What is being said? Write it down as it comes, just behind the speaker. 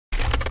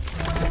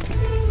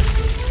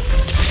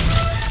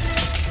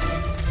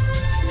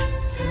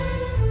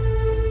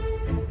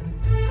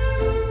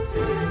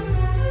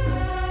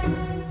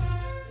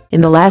In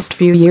the last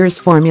few years,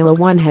 Formula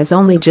One has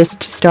only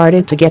just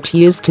started to get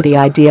used to the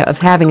idea of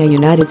having a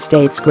United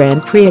States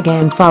Grand Prix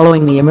again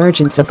following the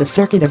emergence of the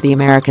Circuit of the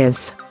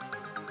Americas.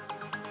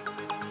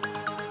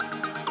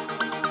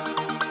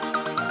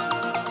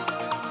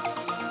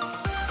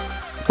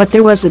 But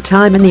there was a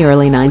time in the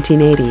early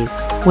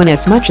 1980s when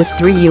as much as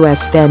 3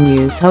 US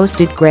venues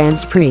hosted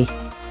Grand Prix.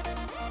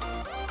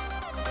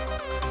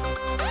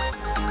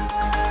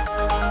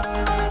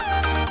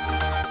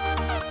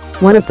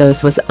 One of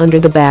those was under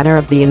the banner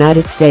of the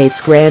United States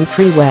Grand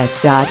Prix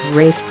West.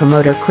 Race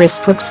promoter Chris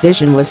Cook's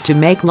vision was to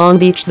make Long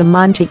Beach the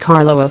Monte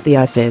Carlo of the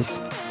US's.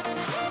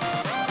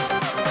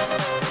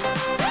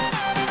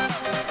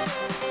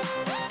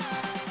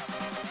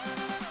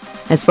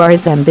 As far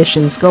as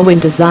ambitions go in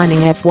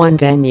designing F1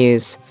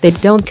 venues, they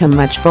don't come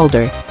much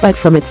further, but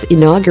from its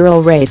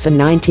inaugural race in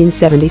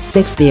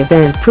 1976 the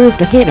event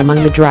proved a hit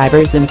among the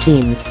drivers and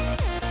teams.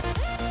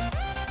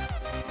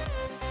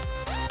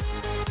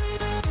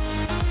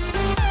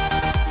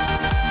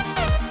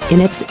 In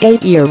its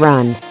 8-year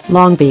run,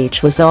 Long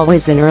Beach was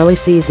always an early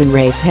season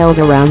race held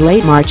around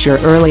late March or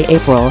early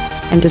April,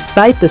 and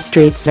despite the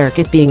street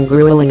circuit being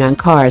grueling on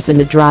cars and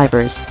the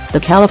drivers, the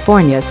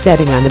California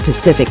setting on the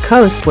Pacific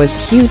Coast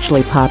was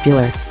hugely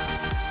popular.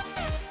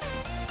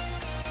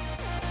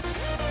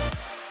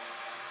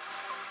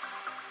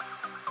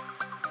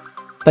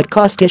 But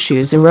cost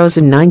issues arose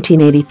in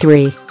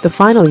 1983, the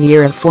final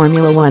year of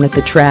Formula One at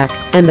the track,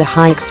 and the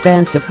high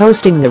expense of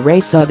hosting the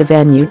race saw the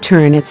venue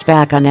turn its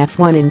back on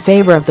F1 in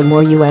favor of the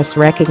more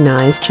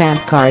US-recognized Champ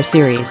Car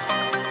Series.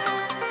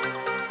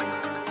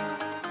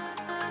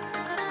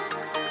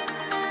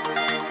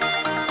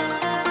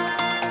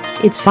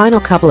 Its final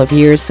couple of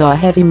years saw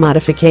heavy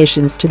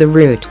modifications to the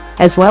route,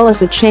 as well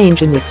as a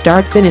change in the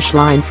start-finish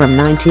line from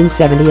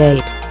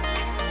 1978.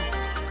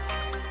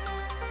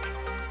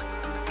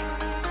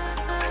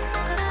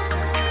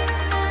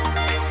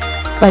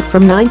 But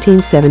from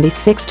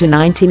 1976 to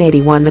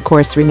 1981 the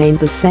course remained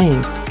the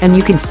same, and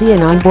you can see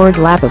an onboard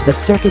lap of the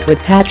circuit with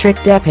Patrick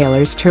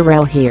Depailler's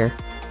Tyrrell here.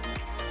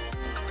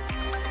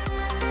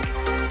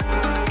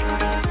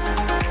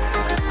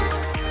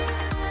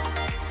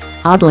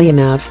 Oddly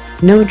enough,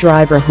 no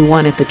driver who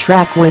won at the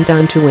track went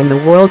on to win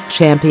the World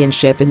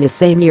Championship in the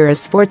same year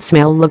as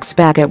Sportsmail looks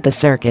back at the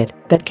circuit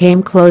that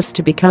came close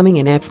to becoming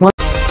an F1